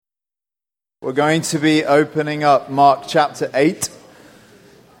We're going to be opening up Mark chapter 8,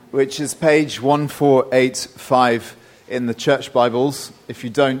 which is page 1485 in the church Bibles. If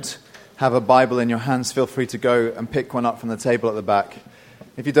you don't have a Bible in your hands, feel free to go and pick one up from the table at the back.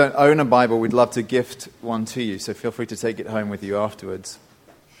 If you don't own a Bible, we'd love to gift one to you, so feel free to take it home with you afterwards.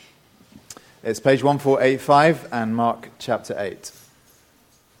 It's page 1485 and Mark chapter 8.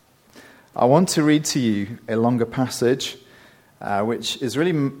 I want to read to you a longer passage, which is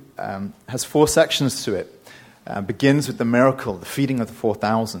really has four sections to it. Begins with the miracle, the feeding of the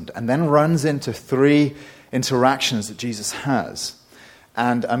 4,000, and then runs into three interactions that Jesus has.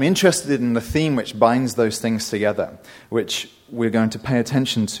 And I'm interested in the theme which binds those things together, which we're going to pay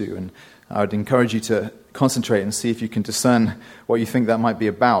attention to. And I would encourage you to concentrate and see if you can discern what you think that might be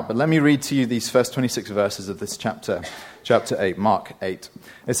about. But let me read to you these first 26 verses of this chapter 8, Mark 8.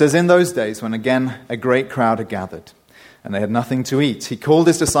 It says, "In those days, when again a great crowd had gathered, and they had nothing to eat, he called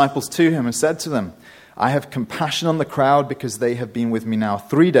his disciples to him and said to them, 'I have compassion on the crowd because they have been with me now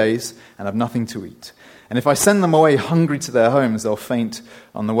 3 days and have nothing to eat. And if I send them away hungry to their homes, they'll faint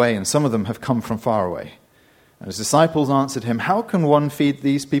on the way, and some of them have come from far away.' And his disciples answered him, 'How can one feed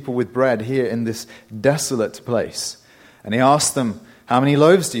these people with bread here in this desolate place?' And he asked them, 'How many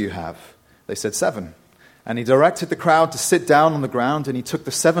loaves do you have?' They said, 7. And he directed the crowd to sit down on the ground, and he took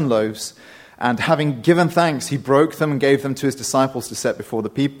the 7 loaves, and having given thanks, he broke them and gave them to his disciples to set before the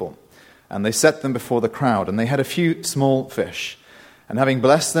people. And they set them before the crowd, and they had a few small fish. And having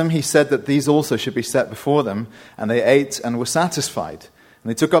blessed them, he said that these also should be set before them, and they ate and were satisfied. And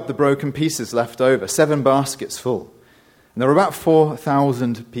they took up the broken pieces left over, 7 baskets full. And there were about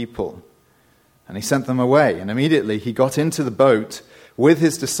 4,000 people. And he sent them away, and immediately he got into the boat with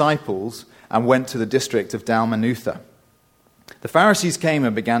his disciples and went to the district of Dalmanutha. The Pharisees came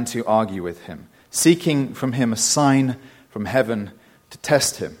and began to argue with him, seeking from him a sign from heaven to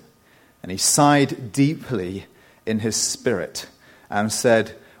test him. And he sighed deeply in his spirit and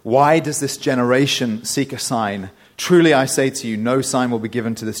said, 'Why does this generation seek a sign? Truly I say to you, no sign will be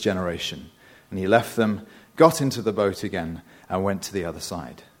given to this generation.' And he left them, got into the boat again, and went to the other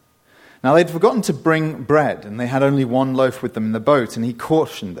side. Now they'd forgotten to bring bread, and they had only 1 loaf with them in the boat, and he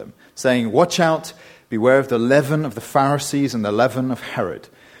cautioned them, saying, 'Watch out, beware of the leaven of the Pharisees and the leaven of Herod.'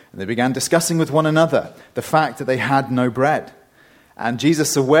 And they began discussing with one another the fact that they had no bread. And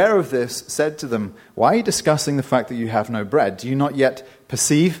Jesus, aware of this, said to them, 'Why are you discussing the fact that you have no bread? Do you not yet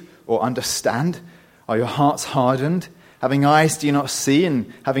perceive or understand? Are your hearts hardened? Having eyes, do you not see?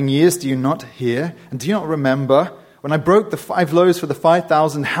 And having ears, do you not hear? And do you not remember? When I broke the 5 loaves for the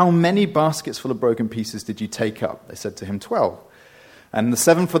 5,000, how many baskets full of broken pieces did you take up?' They said to him, 12. And the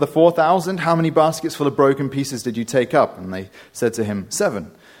 7 for the 4,000, how many baskets full of broken pieces did you take up? And they said to him,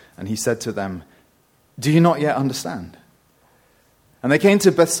 7. And he said to them, 'Do you not yet understand?' And they came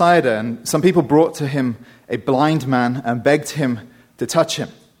to Bethsaida, and some people brought to him a blind man and begged him to touch him.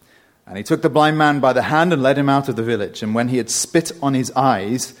 And he took the blind man by the hand and led him out of the village. And when he had spit on his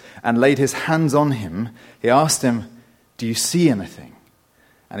eyes and laid his hands on him, he asked him, 'Do you see anything?'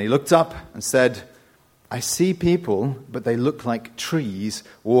 And he looked up and said, 'I see people, but they look like trees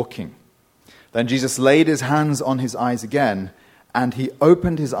walking.' Then Jesus laid his hands on his eyes again, and he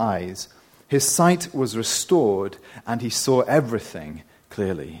opened his eyes. His sight was restored, and he saw everything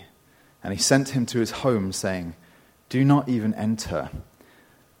clearly. And he sent him to his home, saying, 'Do not even enter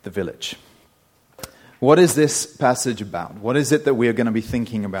the village.'" What is this passage about? What is it that we are going to be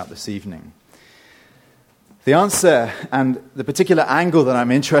thinking about this evening? The answer, and the particular angle that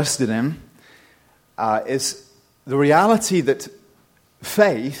I'm interested in, is the reality that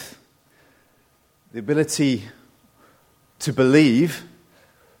faith, the ability to believe,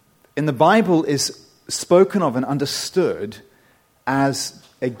 in the Bible is spoken of and understood as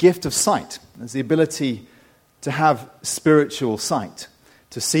a gift of sight, as the ability to have spiritual sight,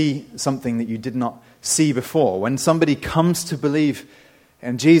 to see something that you did not see before. When somebody comes to believe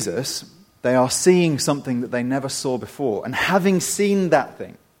in Jesus, they are seeing something that they never saw before. And having seen that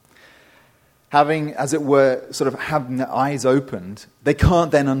thing, having, as it were, sort of having their eyes opened, they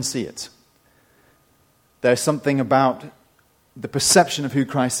can't then unsee it. There's something about the perception of who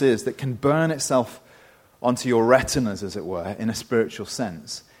Christ is that can burn itself onto your retinas, as it were, in a spiritual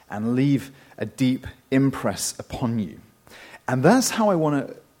sense, and leave a deep impress upon you. And that's how I want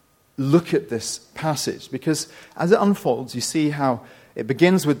to look at this passage, because as it unfolds, you see how it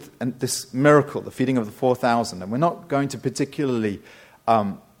begins with this miracle, the feeding of the 4,000, and we're not going to particularly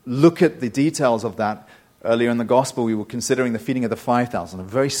look at the details of that. Earlier in the gospel, we were considering the feeding of the 5,000, a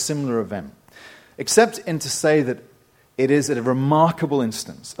very similar event, except in to say that it is a remarkable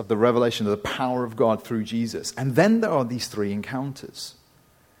instance of the revelation of the power of God through Jesus. And then there are these 3 encounters.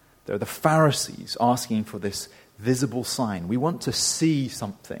 There are the Pharisees asking for this visible sign. We want to see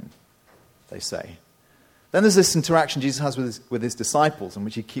something, they say. Then there's this interaction Jesus has with his disciples in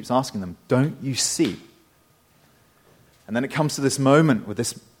which he keeps asking them, don't you see? And then it comes to this moment where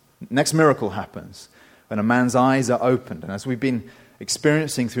this next miracle happens, when a man's eyes are opened. And as we've been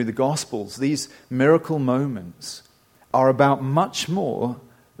experiencing through the Gospels, these miracle moments are about much more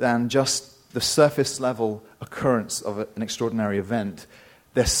than just the surface level occurrence of an extraordinary event.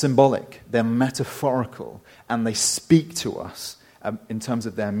 They're symbolic, they're metaphorical, and they speak to us in terms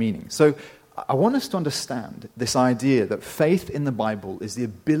of their meaning. So I want us to understand this idea that faith in the Bible is the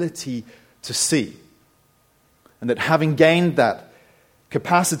ability to see. And that having gained that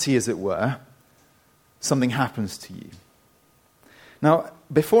capacity, as it were, something happens to you. Now,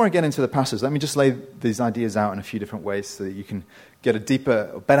 before I get into the passage, let me just lay these ideas out in a few different ways so that you can get a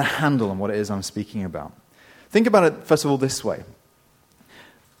deeper, better handle on what it is I'm speaking about. Think about it, first of all, this way.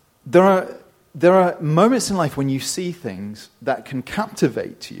 There are moments in life when you see things that can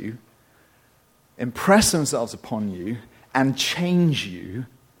captivate you, impress themselves upon you, and change you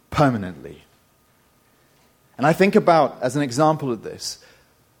permanently. And I think about, as an example of this,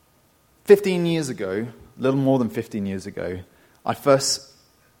 15 years ago, a little more than 15 years ago, I first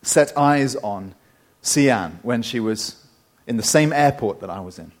set eyes on Sian when she was in the same airport that I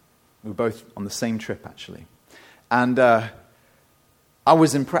was in. We were both on the same trip, actually. And I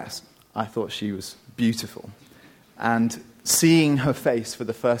was impressed. I thought she was beautiful. And seeing her face for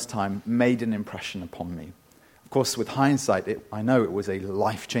the first time made an impression upon me. Of course, with hindsight, I know it was a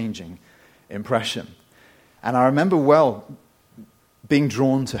life-changing impression. And I remember well being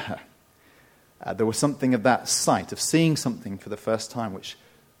drawn to her. There was something of that sight, of seeing something for the first time, which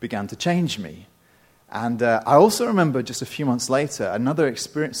began to change me. And I also remember just a few months later, another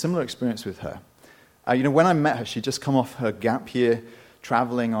experience, similar experience with her. When I met her, she'd just come off her gap year,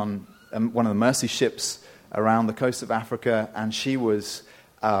 traveling on one of the Mercy ships around the coast of Africa, and she was,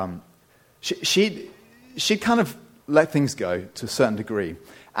 she'd kind of let things go to a certain degree.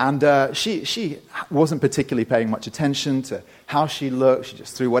 And she wasn't particularly paying much attention to how she looked. She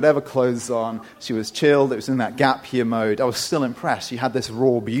just threw whatever clothes on. She was chilled. It was in that gap year mode. I was still impressed. She had this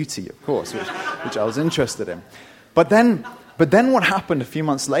raw beauty, of course, which I was interested in. But then what happened a few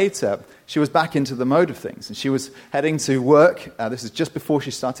months later, she was back into the mode of things. And she was heading to work. This is just before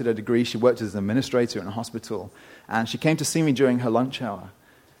she started her degree. She worked as an administrator in a hospital. And she came to see me during her lunch hour.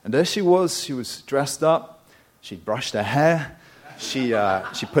 And there she was dressed up. She'd brushed her hair. She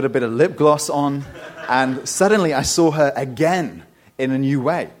put a bit of lip gloss on, and suddenly I saw her again in a new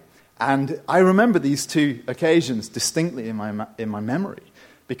way. And I remember these two occasions distinctly in my memory,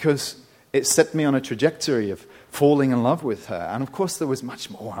 because it set me on a trajectory of falling in love with her. And of course, there was much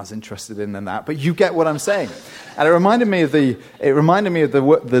more I was interested in than that. But you get what I'm saying. And it reminded me of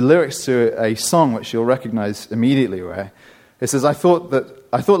the lyrics to a song which you'll recognize immediately, where it says, I thought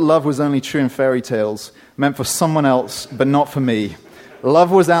love was only true in fairy tales, meant for someone else, but not for me.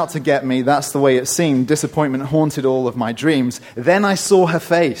 Love was out to get me, that's the way it seemed. Disappointment haunted all of my dreams. Then I saw her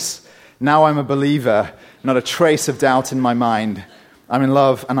face. Now I'm a believer, not a trace of doubt in my mind. I'm in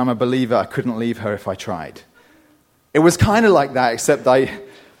love and I'm a believer. I couldn't leave her if I tried. It was kind of like that, except I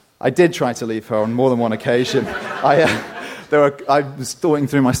did try to leave her on more than one occasion. I was going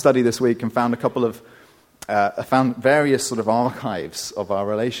through my study this week and found I found various sort of archives of our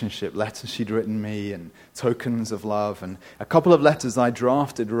relationship, letters she'd written me and tokens of love, and a couple of letters I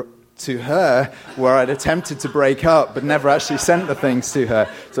drafted to her where I'd attempted to break up but never actually sent the things to her.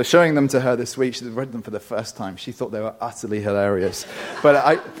 So showing them to her this week, she'd read them for the first time. She thought they were utterly hilarious.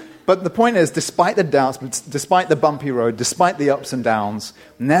 But the point is, despite the doubts, despite the bumpy road, despite the ups and downs,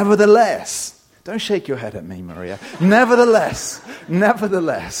 nevertheless, don't shake your head at me, Maria, nevertheless,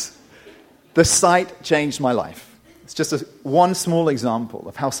 the sight changed my life. It's just one small example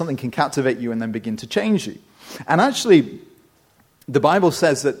of how something can captivate you and then begin to change you. And actually, the Bible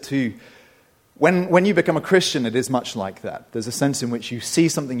says that when you become a Christian, it is much like that. There's a sense in which you see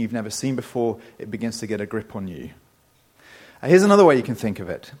something you've never seen before, it begins to get a grip on you. Here's another way you can think of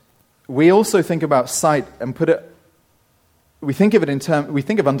it. We also think about sight and we think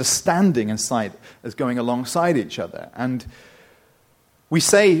of understanding and sight as going alongside each other. And we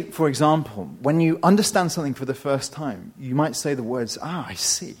say, for example, when you understand something for the first time, you might say the words, I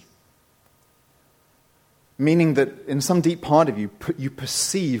see. Meaning that in some deep part of you, you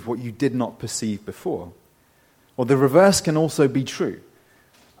perceive what you did not perceive before. Or the reverse can also be true.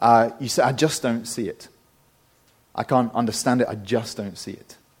 You say, I just don't see it. I can't understand it, I just don't see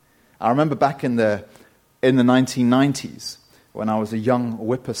it. I remember back in the 1990s, when I was a young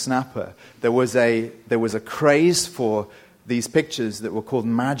whippersnapper, there was a craze for these pictures that were called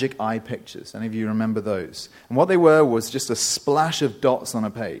magic eye pictures. Any of you remember those? And what they were was just a splash of dots on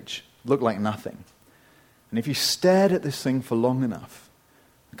a page. It looked like nothing. And if you stared at this thing for long enough,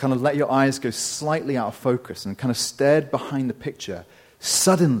 kind of let your eyes go slightly out of focus and kind of stared behind the picture,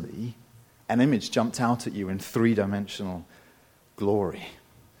 suddenly an image jumped out at you in three-dimensional glory.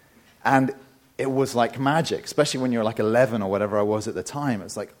 And it was like magic, especially when you were like 11 or whatever I was at the time.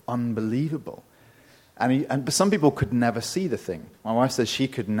 It's like unbelievable. But some people could never see the thing. My wife says she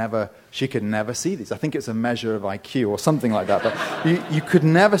could never see these. I think it's a measure of IQ or something like that. But you could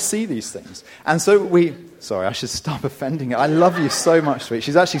never see these things. And so sorry, I should stop offending her. I love you so much, sweet.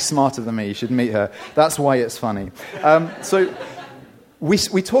 She's actually smarter than me. You should meet her. That's why it's funny. So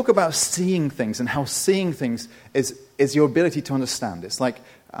we talk about seeing things and how seeing things is your ability to understand. It's like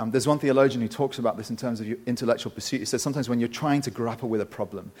there's one theologian who talks about this in terms of your intellectual pursuit. He says sometimes when you're trying to grapple with a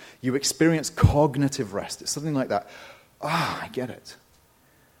problem, you experience cognitive rest. It's something like that. I get it.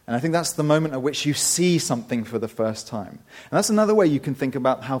 And I think that's the moment at which you see something for the first time. And that's another way you can think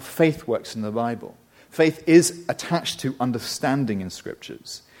about how faith works in the Bible. Faith is attached to understanding in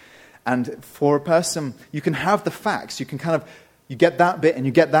Scriptures. And for a person, you can have the facts. You can you get that bit and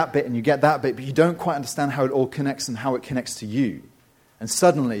you get that bit and you get that bit, but you don't quite understand how it all connects and how it connects to you. And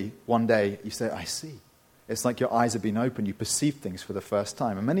suddenly, one day, you say, I see. It's like your eyes have been opened. You perceive things for the first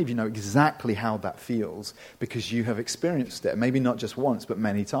time. And many of you know exactly how that feels because you have experienced it. Maybe not just once, but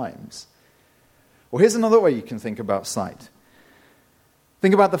many times. Well, here's another way you can think about sight.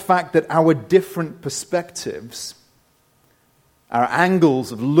 Think about the fact that our different perspectives, our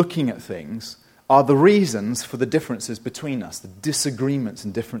angles of looking at things, are the reasons for the differences between us, the disagreements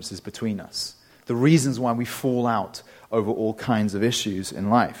and differences between us, the reasons why we fall out over all kinds of issues in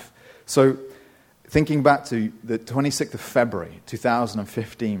life. So, thinking back to the 26th of February,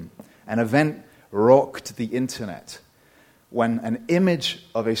 2015, an event rocked the internet when an image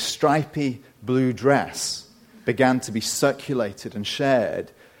of a stripy blue dress began to be circulated and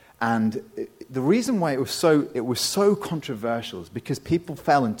shared. And the reason why it was so controversial is because people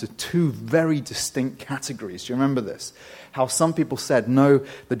fell into two very distinct categories. Do you remember this? How some people said, no,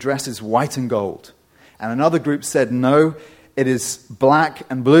 the dress is white and gold. And another group said, no, it is black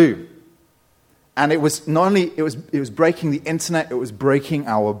and blue. And it was not only, it was breaking the internet, it was breaking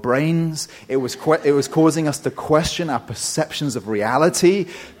our brains. It was causing us to question our perceptions of reality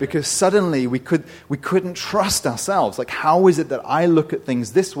because suddenly we couldn't trust ourselves. Like, how is it that I look at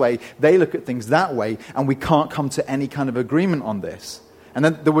things this way, they look at things that way, and we can't come to any kind of agreement on this? And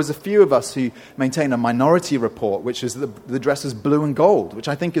then there was a few of us who maintained a minority report, which is the dress is blue and gold, which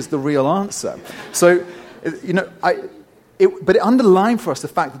I think is the real answer. So, but it underlined for us the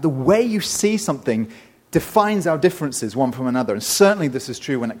fact that the way you see something defines our differences one from another. And certainly this is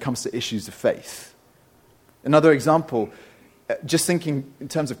true when it comes to issues of faith. Another example, just thinking in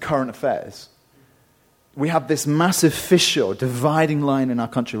terms of current affairs, we have this massive fissure, dividing line in our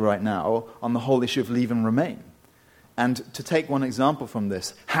country right now on the whole issue of leave and remain. And to take one example from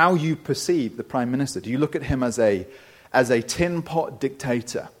this, how you perceive the Prime Minister. Do you look at him as a tin pot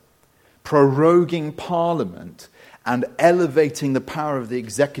dictator, proroguing Parliament and elevating the power of the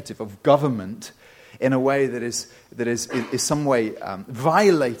executive, of government, in a way that is some way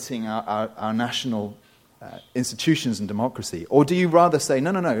violating our national institutions and democracy? Or do you rather say,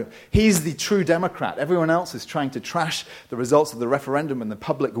 no, he's the true Democrat. Everyone else is trying to trash the results of the referendum and the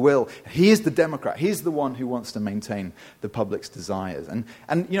public will. He is the Democrat. He's the one who wants to maintain the public's desires. And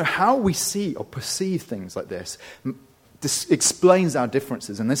how we see or perceive things like this explains our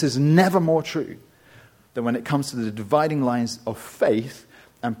differences. And this is never more true than when it comes to the dividing lines of faith,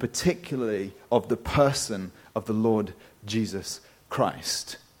 and particularly of the person of the Lord Jesus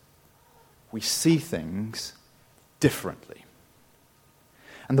Christ. We see things differently.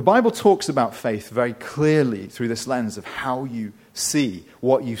 And the Bible talks about faith very clearly through this lens of how you see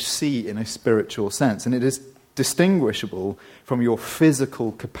what you see in a spiritual sense. And it is distinguishable from your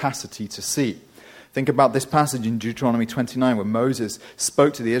physical capacity to see. Think about this passage in Deuteronomy 29 where Moses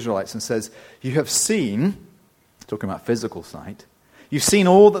spoke to the Israelites and says, you have seen, talking about physical sight, you've seen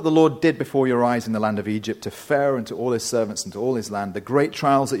all that the Lord did before your eyes in the land of Egypt, to Pharaoh and to all his servants and to all his land, the great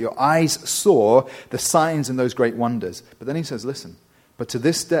trials that your eyes saw, the signs and those great wonders. But then he says, listen, but to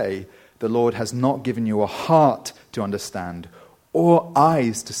this day the Lord has not given you a heart to understand, or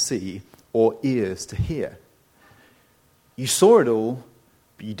eyes to see, or ears to hear. You saw it all,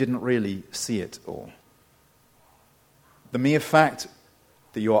 but you didn't really see it all. The mere fact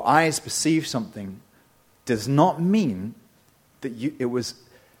that your eyes perceive something does not mean that it was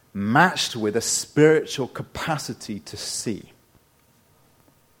matched with a spiritual capacity to see.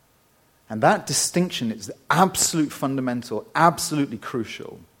 And that distinction is absolute fundamental, absolutely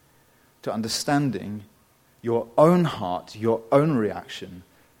crucial to understanding your own heart, your own reaction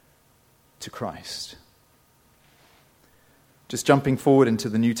to Christ. Just jumping forward into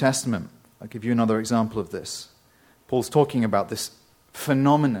the New Testament, I'll give you another example of this. Paul's talking about this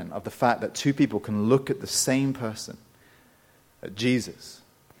phenomenon of the fact that two people can look at the same person, at Jesus,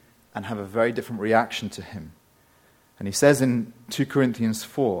 and have a very different reaction to him. And he says in 2 Corinthians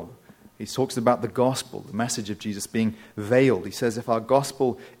 4, he talks about the gospel, the message of Jesus being veiled. He says if our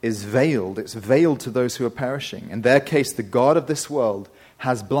gospel is veiled, it's veiled to those who are perishing. In their case, the God of this world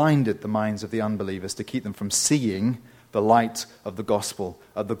has blinded the minds of the unbelievers to keep them from seeing the light of the gospel,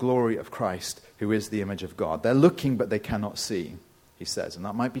 of the glory of Christ, who is the image of God. They're looking, but they cannot see, he says. And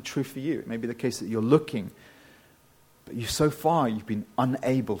that might be true for you. It may be the case that you're looking, but so far you've been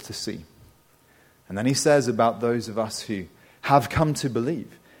unable to see. And then he says about those of us who have come to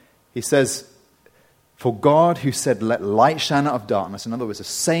believe, he says, for God who said, let light shine out of darkness, in other words, the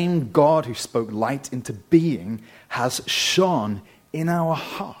same God who spoke light into being has shone in our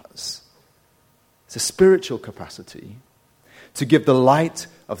hearts. It's a spiritual capacity to give the light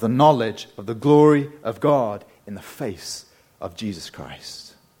of the knowledge of the glory of God in the face of Jesus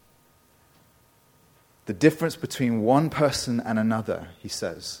Christ. The difference between one person and another, he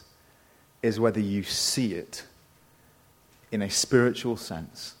says, is whether you see it in a spiritual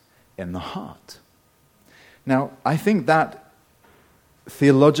sense in the heart. Now, I think that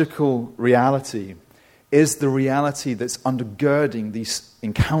theological reality is the reality that's undergirding these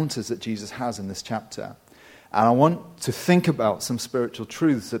encounters that Jesus has in this chapter. And I want to think about some spiritual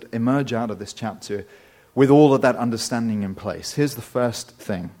truths that emerge out of this chapter with all of that understanding in place. Here's the first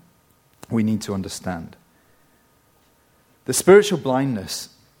thing we need to understand. The spiritual blindness,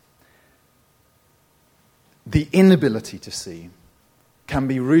 the inability to see, can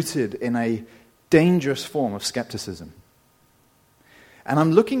be rooted in a dangerous form of skepticism. And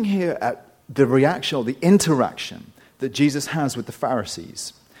I'm looking here at the reaction or the interaction that Jesus has with the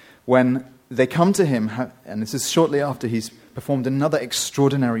Pharisees when they come to him, and this is shortly after he's performed another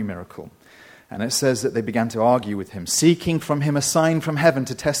extraordinary miracle. And it says that they began to argue with him, seeking from him a sign from heaven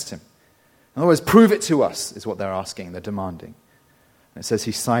to test him. In other words, prove it to us, is what they're asking, they're demanding. And it says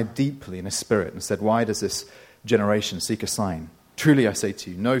he sighed deeply in his spirit and said, why does this generation seek a sign? Truly I say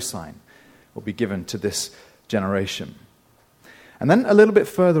to you, no sign will be given to this generation. And then a little bit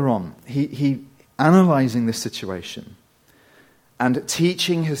further on, he analyzing this situation and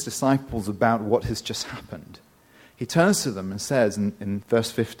teaching his disciples about what has just happened. He turns to them and says in verse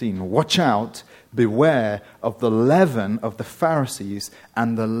 15, watch out, beware of the leaven of the Pharisees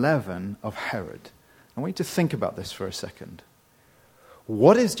and the leaven of Herod. I want you to think about this for a second.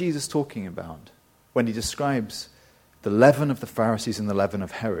 What is Jesus talking about when he describes the leaven of the Pharisees and the leaven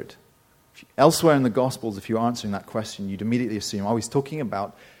of Herod? Elsewhere in the Gospels, if you're answering that question, you'd immediately assume, he's talking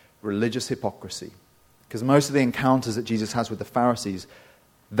about religious hypocrisy. Because most of the encounters that Jesus has with the Pharisees,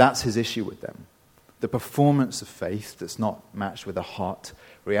 that's his issue with them. The performance of faith that's not matched with a heart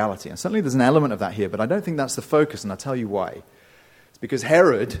reality. And certainly there's an element of that here, but I don't think that's the focus, and I'll tell you why. It's because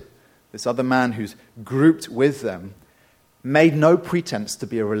Herod, this other man who's grouped with them, made no pretense to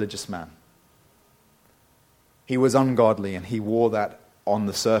be a religious man. He was ungodly, and he wore that on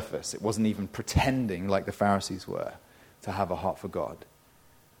the surface. It wasn't even pretending like the Pharisees were to have a heart for God.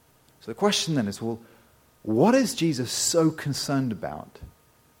 So the question then is, what is Jesus so concerned about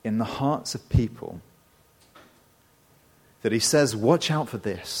in the hearts of people that he says, watch out for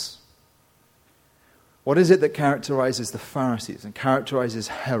this? What is it that characterizes the Pharisees and characterizes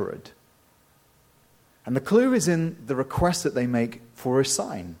Herod? And the clue is in the request that they make for a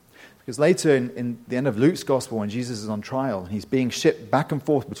sign. Because later in the end of Luke's Gospel, when Jesus is on trial, he's being shipped back and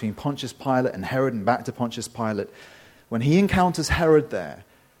forth between Pontius Pilate and Herod and back to Pontius Pilate. When he encounters Herod there,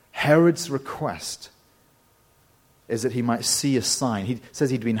 Herod's request is that he might see a sign. He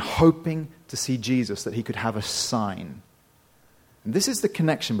says he'd been hoping to see Jesus, that he could have a sign. And this is the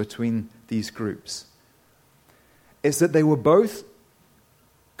connection between these groups. It's that they were both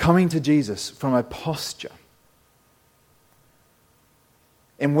coming to Jesus from a posture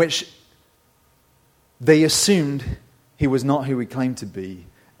in which they assumed he was not who he claimed to be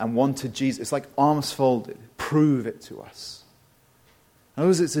and wanted Jesus. It's like arms folded. Prove it to us. In other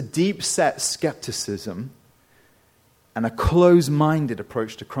words, it's a deep-set skepticism and a close-minded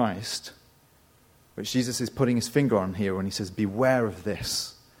approach to Christ, which Jesus is putting his finger on here when he says, beware of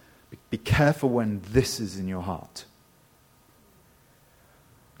this. Be careful when this is in your heart.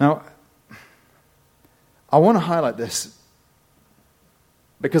 Now, I want to highlight this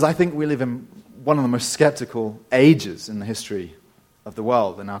because I think we live in one of the most skeptical ages in the history of the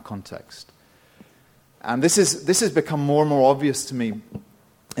world in our context. And this has become more and more obvious to me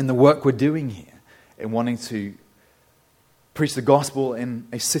in the work we're doing here, in wanting to preach the gospel in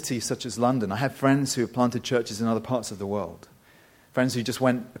a city such as London. I have friends who have planted churches in other parts of the world. Friends who just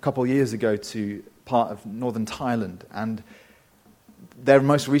went a couple of years ago to part of northern Thailand, and their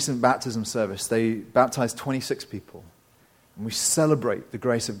most recent baptism service, they baptized 26 people. And we celebrate the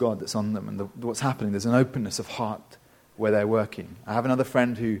grace of God that's on them and what's happening. There's an openness of heart where they're working. I have another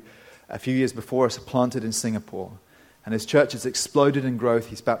friend who, a few years before us, planted in Singapore. And his church has exploded in growth.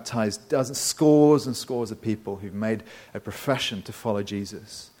 He's baptized scores and scores of people who've made a profession to follow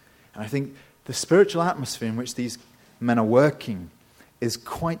Jesus. And I think the spiritual atmosphere in which these men are working is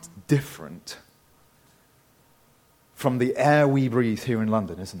quite different from the air we breathe here in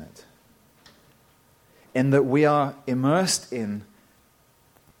London, isn't it? In that we are immersed in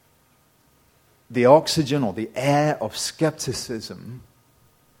the oxygen or the air of skepticism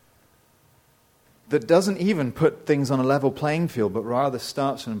that doesn't even put things on a level playing field, but rather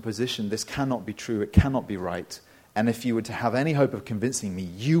starts from a position, this cannot be true, it cannot be right. And if you were to have any hope of convincing me,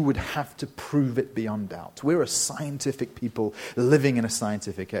 you would have to prove it beyond doubt. We're a scientific people living in a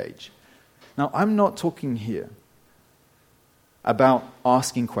scientific age. Now, I'm not talking here about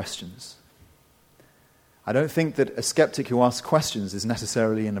asking questions. I don't think that a skeptic who asks questions is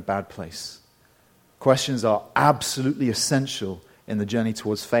necessarily in a bad place. Questions are absolutely essential in the journey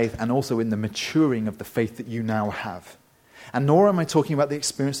towards faith and also in the maturing of the faith that you now have. And nor am I talking about the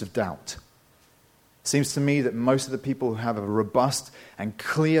experience of doubt. It seems to me that most of the people who have a robust and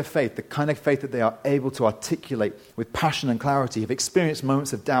clear faith, the kind of faith that they are able to articulate with passion and clarity, have experienced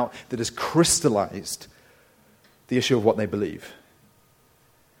moments of doubt that has crystallized the issue of what they believe.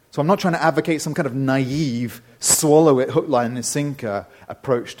 So I'm not trying to advocate some kind of naive, swallow it, hook, line, and sinker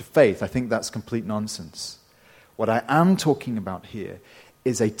approach to faith. I think that's complete nonsense. What I am talking about here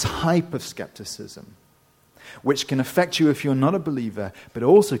is a type of skepticism which can affect you if you're not a believer, but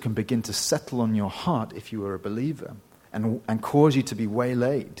also can begin to settle on your heart if you are a believer and cause you to be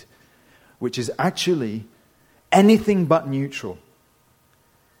waylaid, which is actually anything but neutral.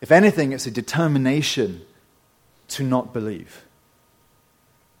 If anything, it's a determination to not believe.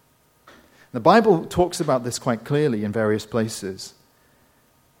 The Bible talks about this quite clearly in various places.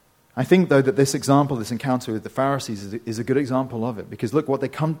 I think, though, that this example, this encounter with the Pharisees is a good example of it. Because look, what they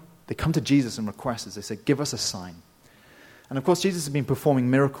come to Jesus and request is they say, give us a sign. And of course, Jesus has been performing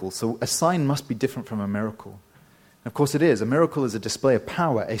miracles, so a sign must be different from a miracle. And of course it is. A miracle is a display of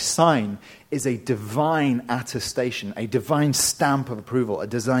power. A sign is a divine attestation, a divine stamp of approval, a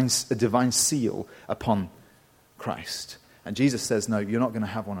divine seal upon Christ. And Jesus says, no, you're not going to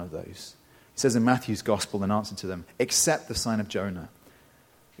have one of those. He says in Matthew's gospel in answer to them, except the sign of Jonah,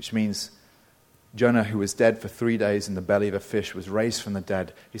 which means Jonah, who was dead for 3 days in the belly of a fish, was raised from the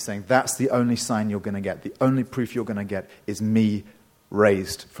dead. He's saying, that's the only sign you're going to get. The only proof you're going to get is me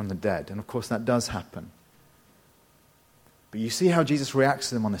raised from the dead. And of course that does happen. But you see how Jesus reacts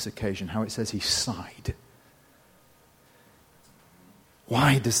to them on this occasion, how it says he sighed.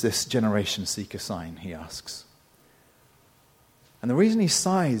 Why does this generation seek a sign, he asks. And the reason he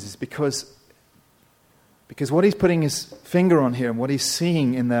sighs is because what he's putting his finger on here and what he's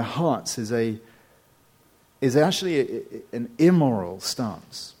seeing in their hearts is actually an immoral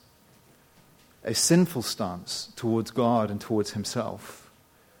stance, a sinful stance towards God and towards himself,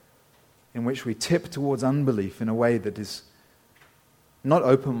 in which we tip towards unbelief in a way that is not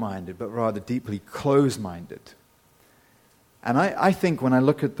open-minded, but rather deeply closed-minded. And I think when I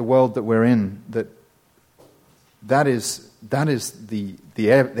look at the world that we're in, that is the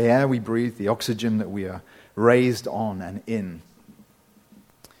air we breathe, the oxygen that we are raised on and in.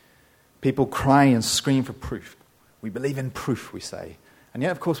 People cry and scream for proof. We believe in proof, we say. And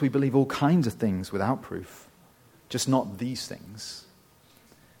yet, of course, we believe all kinds of things without proof, just not these things.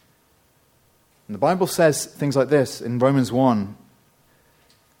 And the Bible says things like this in Romans 1.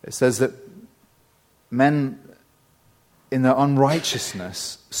 It says that men in their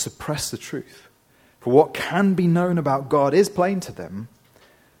unrighteousness suppress the truth. For what can be known about God is plain to them,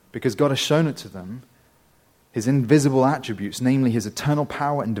 because God has shown it to them. His invisible attributes, namely his eternal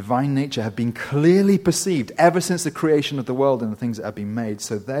power and divine nature, have been clearly perceived ever since the creation of the world and the things that have been made.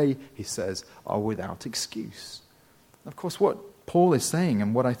 So they, he says, are without excuse. Of course, what Paul is saying,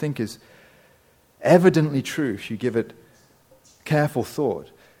 and what I think is evidently true if you give it careful thought,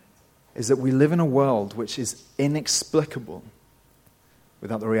 is that we live in a world which is inexplicable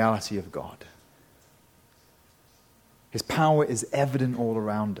without the reality of God. His power is evident all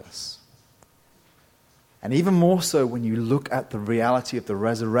around us. And even more so when you look at the reality of the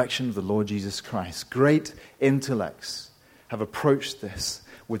resurrection of the Lord Jesus Christ. Great intellects have approached this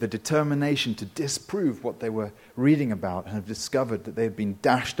with a determination to disprove what they were reading about and have discovered that they have been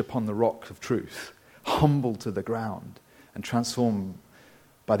dashed upon the rock of truth, humbled to the ground, and transformed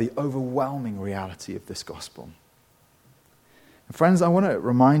by the overwhelming reality of this gospel. And friends, I want to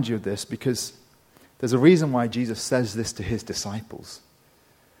remind you of this because there's a reason why Jesus says this to his disciples.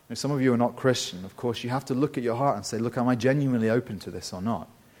 If some of you are not Christian, of course, you have to look at your heart and say, look, am I genuinely open to this or not?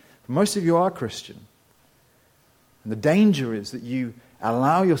 But most of you are Christian. And the danger is that you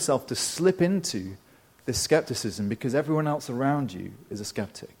allow yourself to slip into this skepticism because everyone else around you is a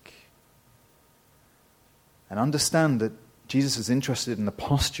skeptic. And understand that Jesus is interested in the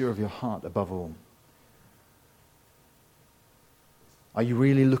posture of your heart above all. Are you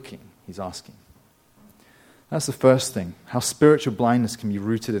really looking? He's asking. That's the first thing, how spiritual blindness can be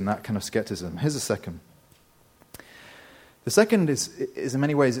rooted in that kind of skepticism. Here's the second. The second is in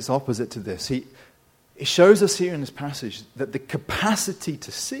many ways it's opposite to this. He shows us here in this passage that the capacity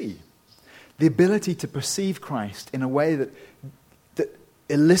to see, the ability to perceive Christ in a way that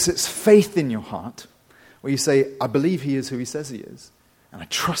elicits faith in your heart, where you say, I believe he is who he says he is, and I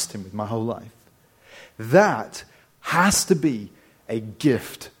trust him with my whole life. That has to be a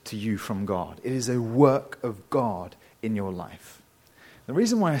gift to you from God. It is a work of God in your life. The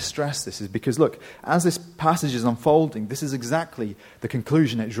reason why I stress this is because, look, as this passage is unfolding, this is exactly the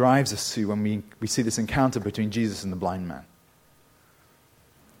conclusion it drives us to when we see this encounter between Jesus and the blind man.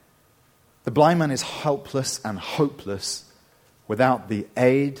 The blind man is helpless and hopeless without the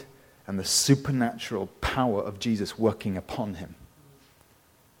aid and the supernatural power of Jesus working upon him.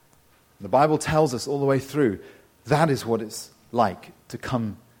 The Bible tells us all the way through that is what it's like to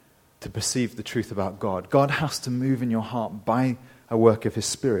come to perceive the truth about God. God has to move in your heart by a work of his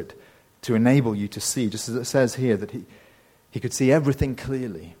Spirit to enable you to see, just as it says here that he could see everything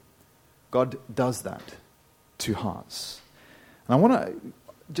clearly. God does that to hearts. And I want to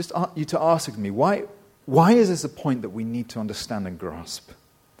just ask you to ask me, why is this a point that we need to understand and grasp?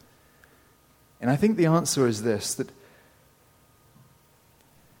 And I think the answer is this, that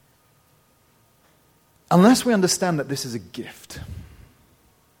unless we understand that this is a gift,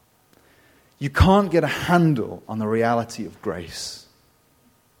 you can't get a handle on the reality of grace.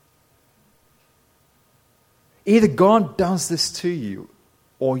 Either God does this to you,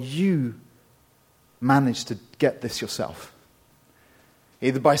 or you manage to get this yourself.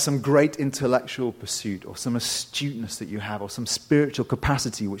 Either by some great intellectual pursuit, or some astuteness that you have, or some spiritual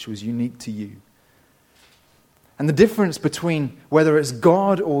capacity which was unique to you. And the difference between whether it's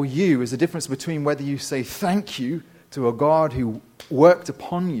God or you is the difference between whether you say thank you to a God who worked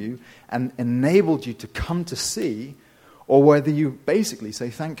upon you and enabled you to come to see, or whether you basically say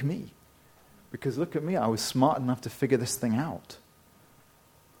thank me. Because look at me, I was smart enough to figure this thing out.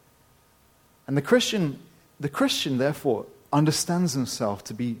 And the Christian therefore understands himself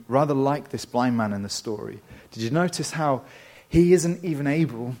to be rather like this blind man in the story. Did you notice how he isn't even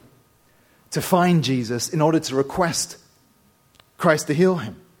able to find Jesus in order to request Christ to heal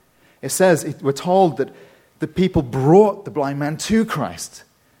him? It says, we're told that the people brought the blind man to Christ.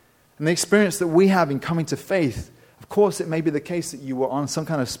 And the experience that we have in coming to faith, of course it may be the case that you were on some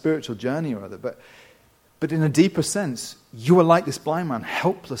kind of spiritual journey or other, but in a deeper sense, you are like this blind man,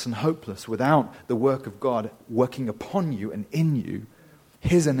 helpless and hopeless without the work of God working upon you and in you,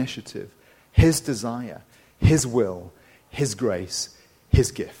 his initiative, his desire, his will, his grace,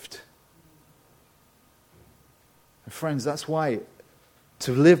 his gift. And friends, that's why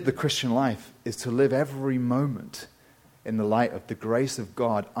to live the Christian life is to live every moment in the light of the grace of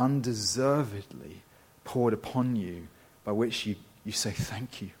God undeservedly poured upon you, by which you say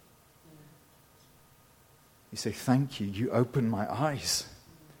thank you. You say thank you. You opened my eyes.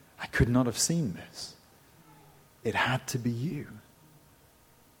 I could not have seen this. It had to be you.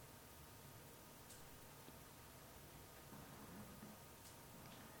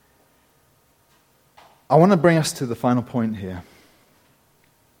 I want to bring us to the final point here,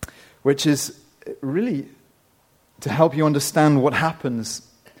 which is really to help you understand what happens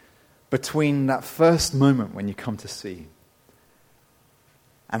between that first moment when you come to see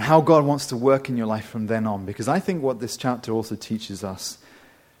and how God wants to work in your life from then on. Because I think what this chapter also teaches us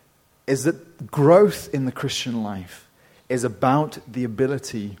is that growth in the Christian life is about the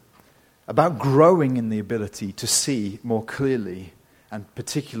ability, about growing in the ability to see more clearly, and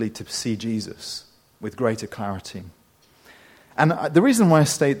particularly to see Jesus with greater clarity. And the reason why I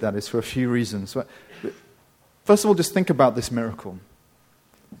state that is for a few reasons. First of all, just think about this miracle.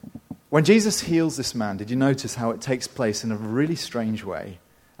 When Jesus heals this man, did you notice how it takes place in a really strange way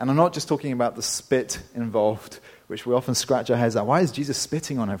And I'm not just talking about the spit involved, which we often scratch our heads at. Why is Jesus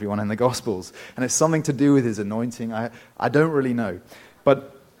spitting on everyone in the Gospels? And it's something to do with his anointing. I don't really know.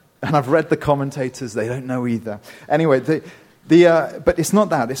 And I've read the commentators, they don't know either. Anyway, but it's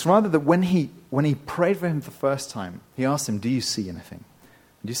not that. It's rather that when he prayed for him the first time, he asked him, do you see anything?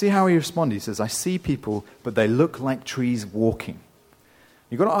 Do you see how he responded? He says, I see people, but they look like trees walking.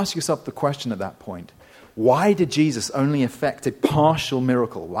 You've got to ask yourself the question at that point. Why did Jesus only effect a partial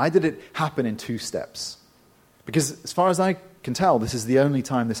miracle? Why did it happen in 2 steps? Because as far as I can tell, this is the only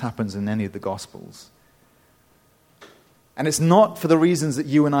time this happens in any of the Gospels. And it's not for the reasons that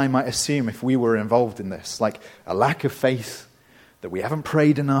you and I might assume if we were involved in this, like a lack of faith, that we haven't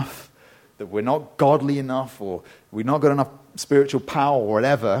prayed enough, that we're not godly enough, or we've not got enough spiritual power or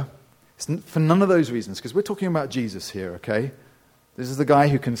whatever. It's for none of those reasons, because we're talking about Jesus here, okay? This is the guy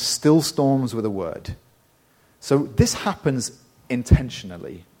who can still storms with a word. So this happens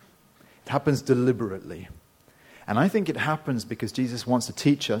intentionally. It happens deliberately. And I think it happens because Jesus wants to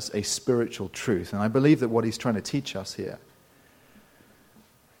teach us a spiritual truth. And I believe that what he's trying to teach us here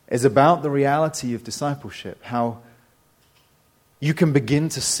is about the reality of discipleship, how you can begin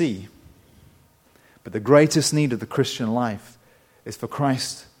to see. But the greatest need of the Christian life is for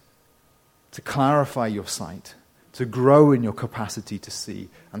Christ to clarify your sight, to grow in your capacity to see,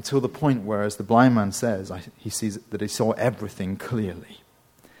 until the point where, as the blind man says, he sees that he saw everything clearly.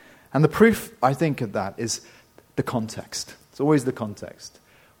 And the proof, I think, of that is the context. It's always the context.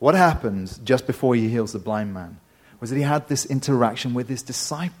 What happened just before he heals the blind man was that he had this interaction with his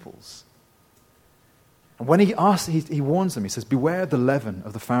disciples. And when he warns them, he says, beware the leaven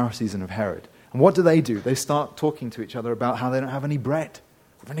of the Pharisees and of Herod. And what do? They start talking to each other about how they don't have any bread.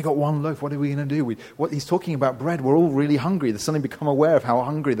 We've only got 1 loaf. What are we going to do? He's talking about bread. We're all really hungry. They suddenly become aware of how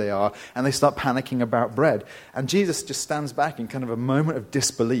hungry they are, and they start panicking about bread. And Jesus just stands back in kind of a moment of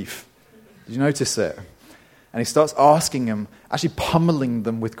disbelief. Did you notice it? And he starts asking them, actually pummeling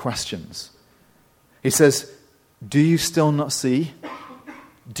them with questions. He says, do you still not see?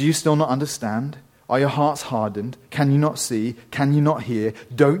 Do you still not understand? Are your hearts hardened? Can you not see? Can you not hear?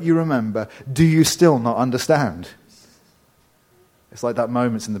 Don't you remember? Do you still not understand? It's like that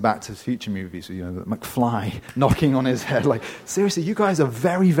moments in the Back to the Future movies, the McFly knocking on his head. Like, seriously, you guys are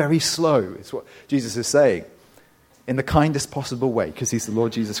very, very slow. It's what Jesus is saying. In the kindest possible way, because he's the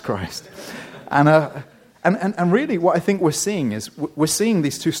Lord Jesus Christ. And really what I think we're seeing is, we're seeing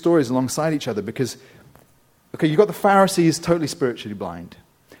these 2 stories alongside each other because, okay, you've got the Pharisees totally spiritually blind.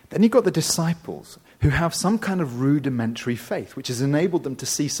 Then you've got the disciples who have some kind of rudimentary faith, which has enabled them to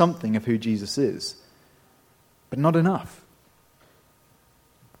see something of who Jesus is, but not enough.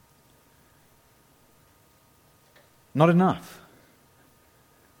 Not enough.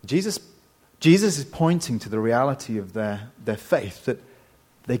 Jesus is pointing to the reality of their faith, that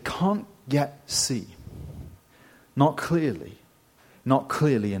they can't yet see. Not clearly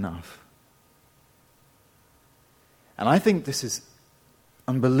enough. And I think this is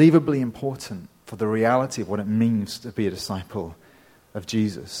unbelievably important for the reality of what it means to be a disciple of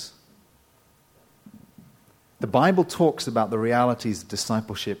Jesus. The Bible talks about the realities of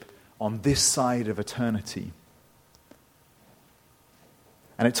discipleship on this side of eternity.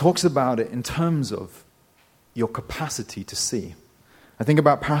 And it talks about it in terms of your capacity to see. I think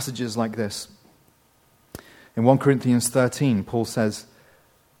about passages like this. In 1 Corinthians 13, Paul says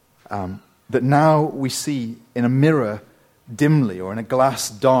that now we see in a mirror dimly, or in a glass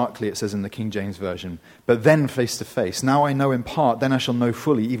darkly, it says in the King James Version, but then face to face. Now I know in part, then I shall know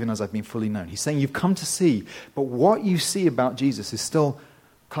fully, even as I've been fully known. He's saying you've come to see, but what you see about Jesus is still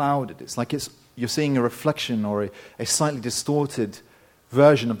clouded. It's like you're seeing a reflection or a slightly distorted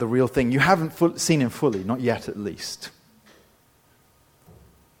version of the real thing. You haven't seen him fully, not yet at least.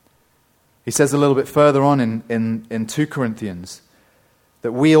 He says a little bit further on in 2 Corinthians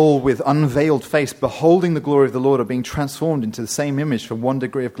that we all with unveiled face, beholding the glory of the Lord, are being transformed into the same image from one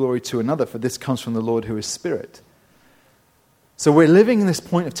degree of glory to another, for this comes from the Lord who is Spirit. So we're living in this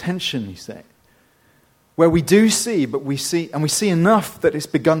point of tension, he's saying, where we do see, but we see enough that it's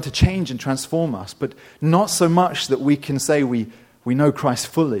begun to change and transform us, but not so much that we can say we know Christ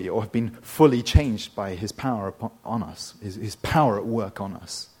fully or have been fully changed by his power on us, his power at work on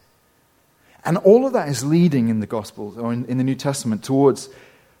us. And all of that is leading in the Gospels, or in the New Testament, towards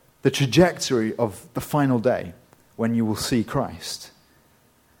the trajectory of the final day when you will see Christ.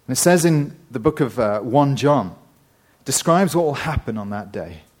 And it says in the book of 1 John, describes what will happen on that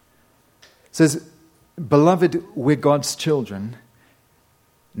day. It says, beloved, we're God's children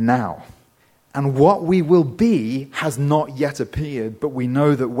now. And what we will be has not yet appeared, but we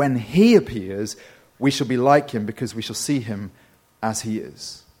know that when he appears, we shall be like him because we shall see him as he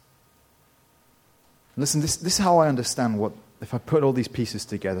is. Listen, this is how I understand what, if I put all these pieces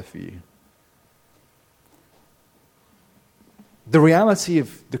together for you. The reality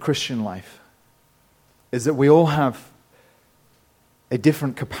of the Christian life is that we all have a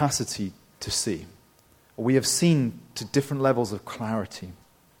different capacity to see. We have seen to different levels of clarity.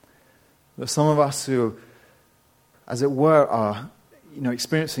 There are some of us who, as it were, are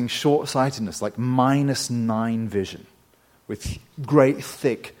experiencing short-sightedness, like -9 vision, with great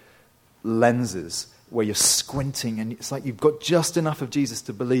thick lenses where you're squinting and it's like you've got just enough of Jesus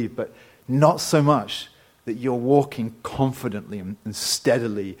to believe, but not so much that you're walking confidently and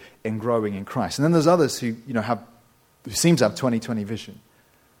steadily in growing in Christ. And then there's others who seem to have 20/20 vision,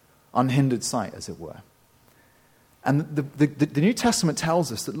 unhindered sight, as it were. And the New Testament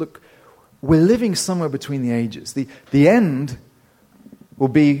tells us that, look, we're living somewhere between the ages. The end will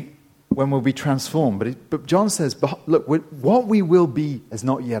be when we'll be transformed. But John says, look, what we will be has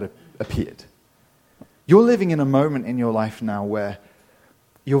not yet appeared. You're living in a moment in your life now where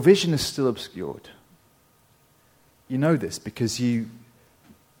your vision is still obscured. You know this because you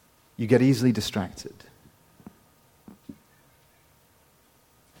get easily distracted.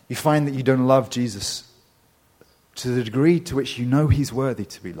 You find that you don't love Jesus to the degree to which you know he's worthy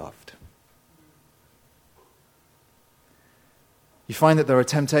to be loved. You find that there are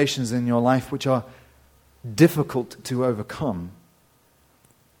temptations in your life which are difficult to overcome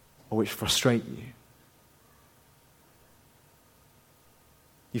or which frustrate you.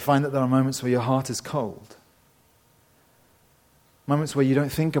 You find that there are moments where your heart is cold. Moments where you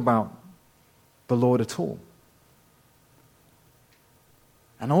don't think about the Lord at all.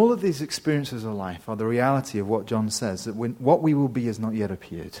 And all of these experiences of life are the reality of what John says, that what we will be has not yet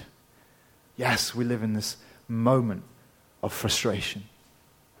appeared. Yes, we live in this moment of frustration.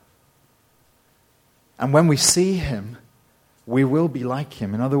 And when we see him, we will be like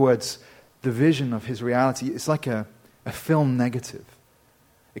him. In other words, the vision of his reality is like a film negative.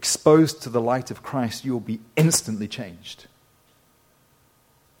 Exposed to the light of Christ, you will be instantly changed.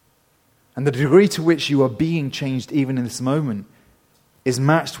 And the degree to which you are being changed even in this moment is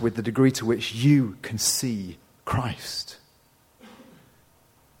matched with the degree to which you can see Christ.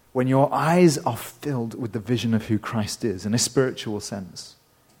 When your eyes are filled with the vision of who Christ is in a spiritual sense,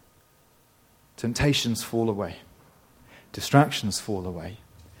 temptations fall away, distractions fall away,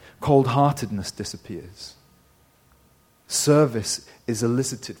 cold-heartedness disappears. Service is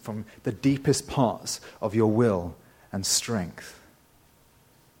elicited from the deepest parts of your will and strength.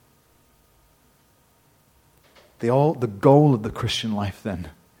 The goal of the Christian life, then,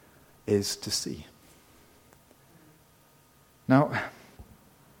 is to see. Now,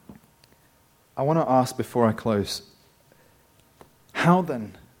 I want to ask before I close, how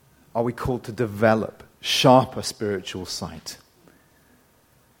then are we called to develop sharper spiritual sight?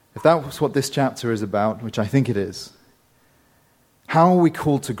 If that was what this chapter is about, which I think it is, how are we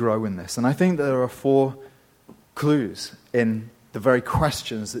called to grow in this? And I think there are 4 clues in the very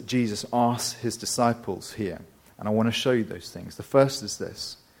questions that Jesus asks his disciples here. And I want to show you those things. The first is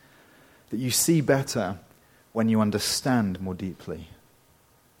this, that you see better when you understand more deeply.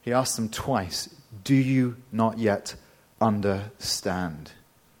 He asks them twice, do you not yet understand?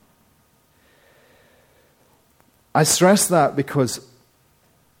 I stress that because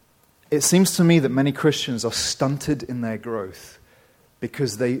it seems to me that many Christians are stunted in their growth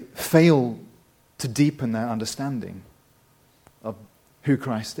because they fail to deepen their understanding of who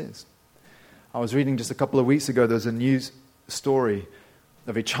Christ is. I was reading just a couple of weeks ago, there was a news story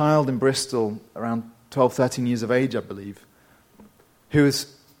of a child in Bristol, around 12, 13 years of age, I believe, who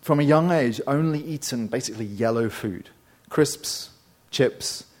has, from a young age, only eaten basically yellow food. Crisps,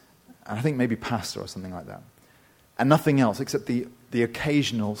 chips, and I think maybe pasta or something like that. And nothing else except the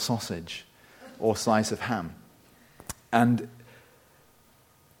occasional sausage or slice of ham. And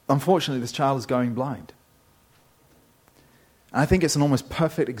unfortunately, this child is going blind. And I think it's an almost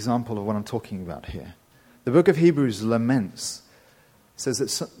perfect example of what I'm talking about here. The book of Hebrews laments, says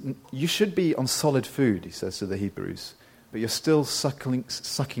that you should be on solid food, he says to the Hebrews, but you're still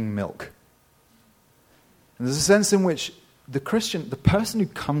sucking milk. And there's a sense in which the Christian, the person who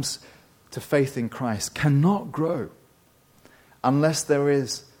comes to faith in Christ, cannot grow unless there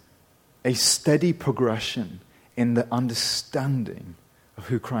is a steady progression in the understanding of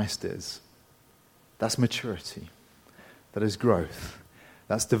who Christ is. That's maturity. That is growth.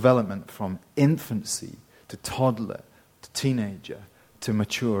 That's development from infancy to toddler to teenager to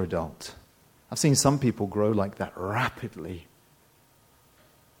mature adult. I've seen some people grow like that rapidly.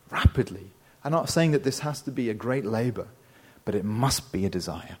 Rapidly. I'm not saying that this has to be a great labor, but it must be a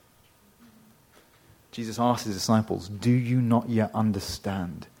desire. Jesus asked his disciples, do you not yet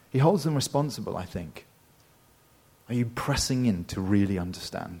understand? He holds them responsible, I think. Are you pressing in to really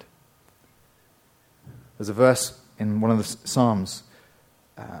understand? There's a verse in one of the Psalms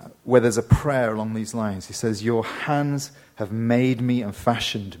where there's a prayer along these lines. He says, your hands have made me and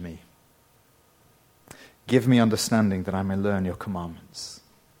fashioned me. Give me understanding that I may learn your commandments.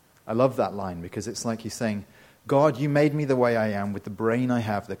 I love that line because it's like he's saying, God, you made me the way I am with the brain I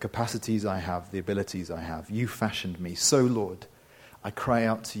have, the capacities I have, the abilities I have. You fashioned me. So, Lord, I cry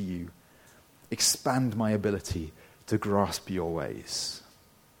out to you. Expand my ability to grasp your ways.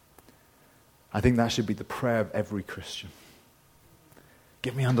 I think that should be the prayer of every Christian.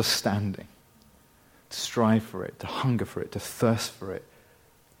 Give me understanding, to strive for it, to hunger for it, to thirst for it,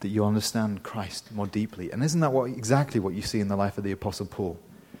 that you understand Christ more deeply. And isn't that exactly what you see in the life of the Apostle Paul?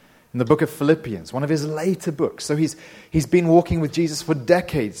 In the book of Philippians, one of his later books. So he's been walking with Jesus for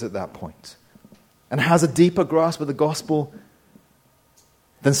decades at that point and has a deeper grasp of the gospel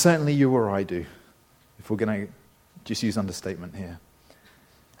than certainly you or I do, if we're going to just use understatement here.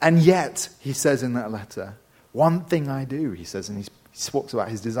 And yet, he says in that letter, one thing I do, he says, and he talks about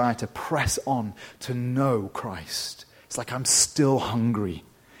his desire to press on to know Christ. It's like I'm still hungry.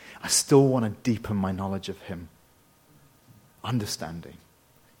 I still want to deepen my knowledge of him. Understanding.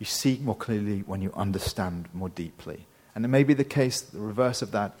 You see more clearly when you understand more deeply. And it may be the case, the reverse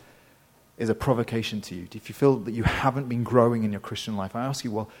of that is a provocation to you. If you feel that you haven't been growing in your Christian life, I ask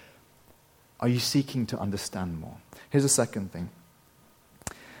you, well, are you seeking to understand more? Here's a second thing.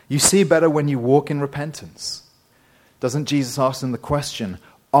 You see better when you walk in repentance. Doesn't Jesus ask them the question,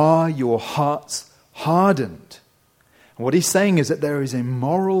 are your hearts hardened? And what he's saying is that there is a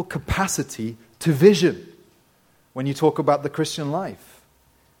moral capacity to vision when you talk about the Christian life.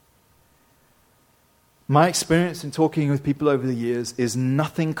 My experience in talking with people over the years is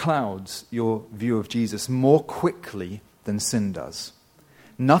nothing clouds your view of Jesus more quickly than sin does.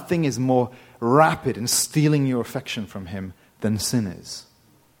 Nothing is more rapid in stealing your affection from him than sin is.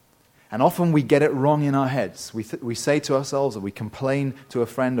 And often we get it wrong in our heads. We say to ourselves, or we complain to a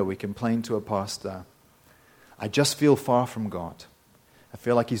friend, or we complain to a pastor, I just feel far from God. I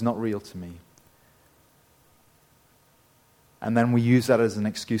feel like he's not real to me. And then we use that as an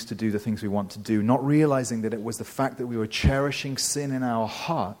excuse to do the things we want to do, not realizing that it was the fact that we were cherishing sin in our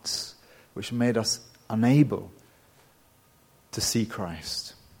hearts which made us unable to see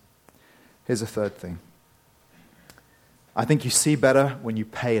Christ. Here's a third thing. I think you see better when you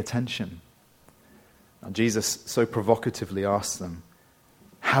pay attention. Now, Jesus so provocatively asks them,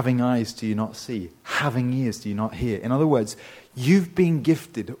 having eyes do you not see? Having ears do you not hear? In other words, you've been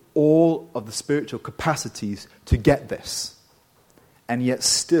gifted all of the spiritual capacities to get this. And yet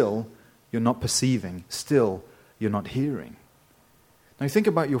still, you're not perceiving. Still, you're not hearing. Now, think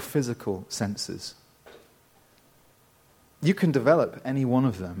about your physical senses. You can develop any one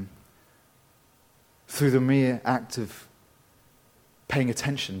of them through the mere act of paying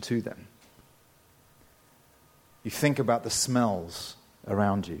attention to them. You think about the smells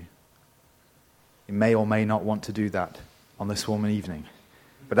around you. You may or may not want to do that on this warm evening.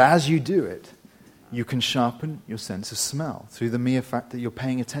 But as you do it, you can sharpen your sense of smell through the mere fact that you're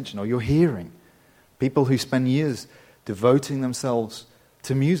paying attention or you're hearing. People who spend years devoting themselves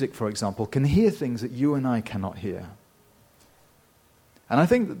to music, for example, can hear things that you and I cannot hear. And I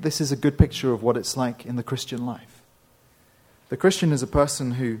think that this is a good picture of what it's like in the Christian life. The Christian is a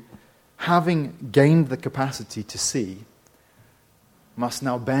person who, having gained the capacity to see, must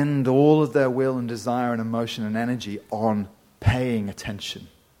now bend all of their will and desire and emotion and energy on paying attention.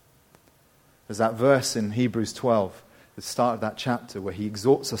 There's that verse in Hebrews 12, the start of that chapter, where he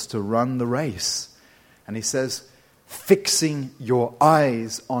exhorts us to run the race. And he says, fixing your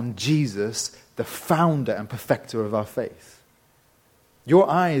eyes on Jesus, the founder and perfecter of our faith. Your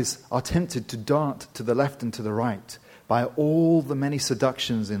eyes are tempted to dart to the left and to the right by all the many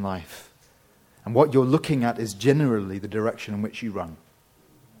seductions in life. And what you're looking at is generally the direction in which you run.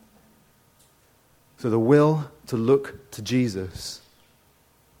 So the will to look to Jesus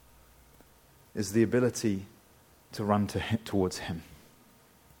is the ability to run towards him.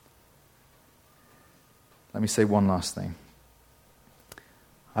 Let me say one last thing.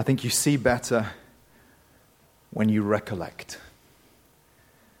 I think you see better when you recollect.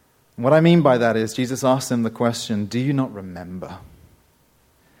 And what I mean by that is Jesus asked them the question, do you not remember?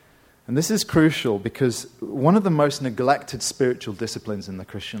 And this is crucial because one of the most neglected spiritual disciplines in the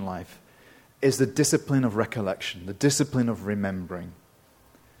Christian life is the discipline of recollection, the discipline of remembering.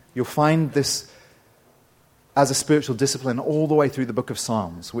 You'll find this as a spiritual discipline all the way through the book of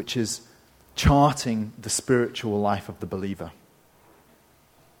Psalms, which is charting the spiritual life of the believer.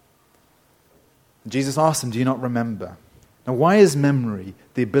 Jesus asked them, do you not remember? Now, why is memory,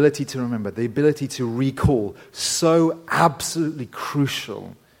 the ability to remember, the ability to recall, so absolutely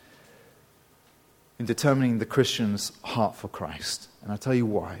crucial in determining the Christian's heart for Christ? And I'll tell you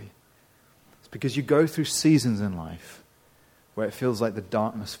why. It's because you go through seasons in life where it feels like the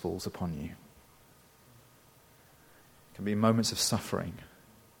darkness falls upon you. It can be moments of suffering.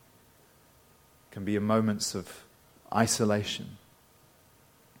 It can be moments of isolation.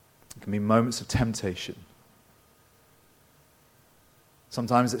 It can be moments of temptation.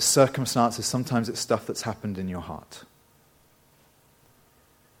 Sometimes it's circumstances, sometimes it's stuff that's happened in your heart.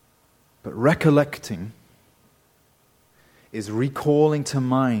 But recollecting is recalling to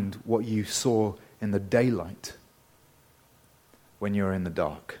mind what you saw in the daylight when you're in the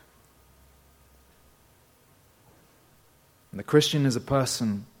dark. And the Christian is a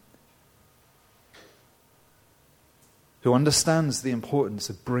person who understands the importance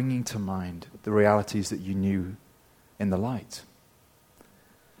of bringing to mind the realities that you knew in the light,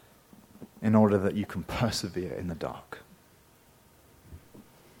 in order that you can persevere in the dark.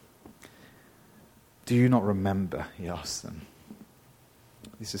 Do you not remember, he asked them.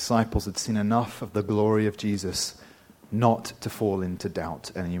 These disciples had seen enough of the glory of Jesus not to fall into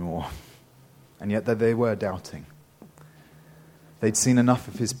doubt anymore. And yet they were doubting. They'd seen enough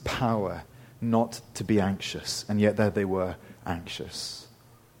of his power not to be anxious, and yet there they were anxious.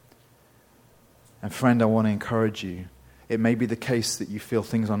 And friend, I want to encourage you. It may be the case that you feel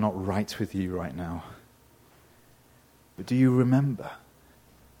things are not right with you right now. But do you remember?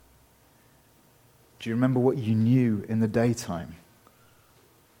 Do you remember what you knew in the daytime?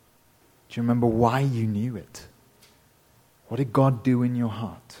 Do you remember why you knew it? What did God do in your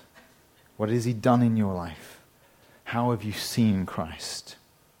heart? What has he done in your life? How have you seen Christ?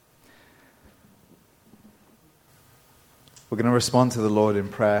 We're going to respond to the Lord in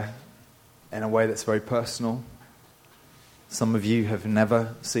prayer in a way that's very personal. Some of you have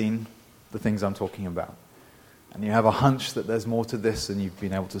never seen the things I'm talking about. And you have a hunch that there's more to this than you've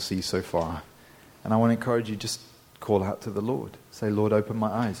been able to see so far. And I want to encourage you, just call out to the Lord. Say, Lord, open my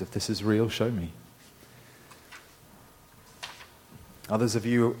eyes. If this is real, show me. Others of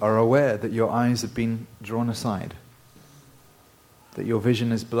you are aware that your eyes have been drawn aside. That your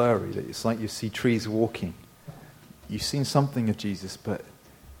vision is blurry. That it's like you see trees walking. You've seen something of Jesus, but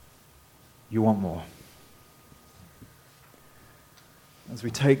you want more. As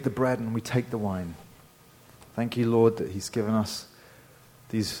we take the bread and we take the wine, thank you, Lord, that he's given us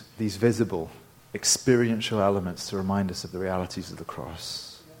these visible, experiential elements to remind us of the realities of the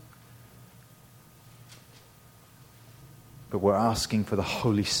cross. But we're asking for the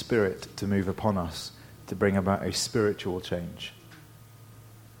Holy Spirit to move upon us to bring about a spiritual change.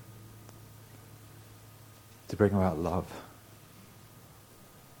 To bring about love.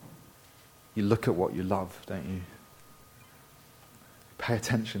 You look at what you love, don't you? Pay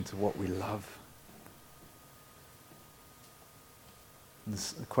attention to what we love. And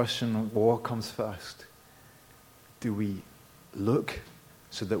the question of what comes first? Do we look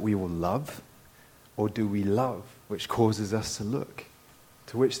so that we will love? Or do we love, which causes us to look?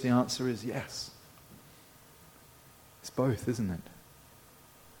 To which the answer is yes. It's both, isn't it?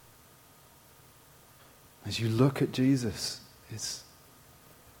 As you look at Jesus, his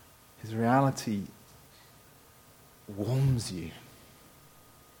reality warms you.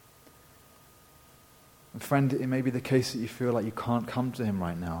 And friend, it may be the case that you feel like you can't come to him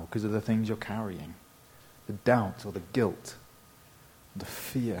right now because of the things you're carrying. The doubt or the guilt, the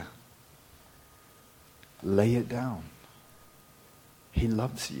fear. Lay it down. He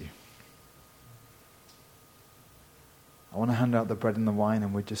loves you. I want to hand out the bread and the wine,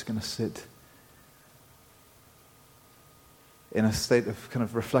 and we're just going to sit in a state of kind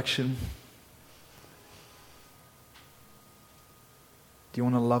of reflection. Do you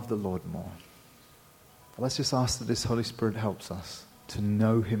want to love the Lord more? Let's just ask that this Holy Spirit helps us to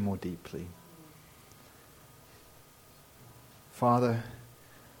know him more deeply. Father,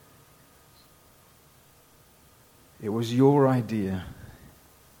 it was your idea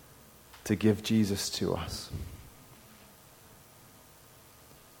to give Jesus to us.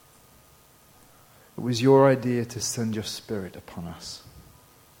 It was your idea to send your Spirit upon us.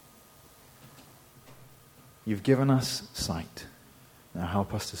 You've given us sight. Now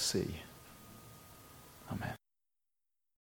help us to see.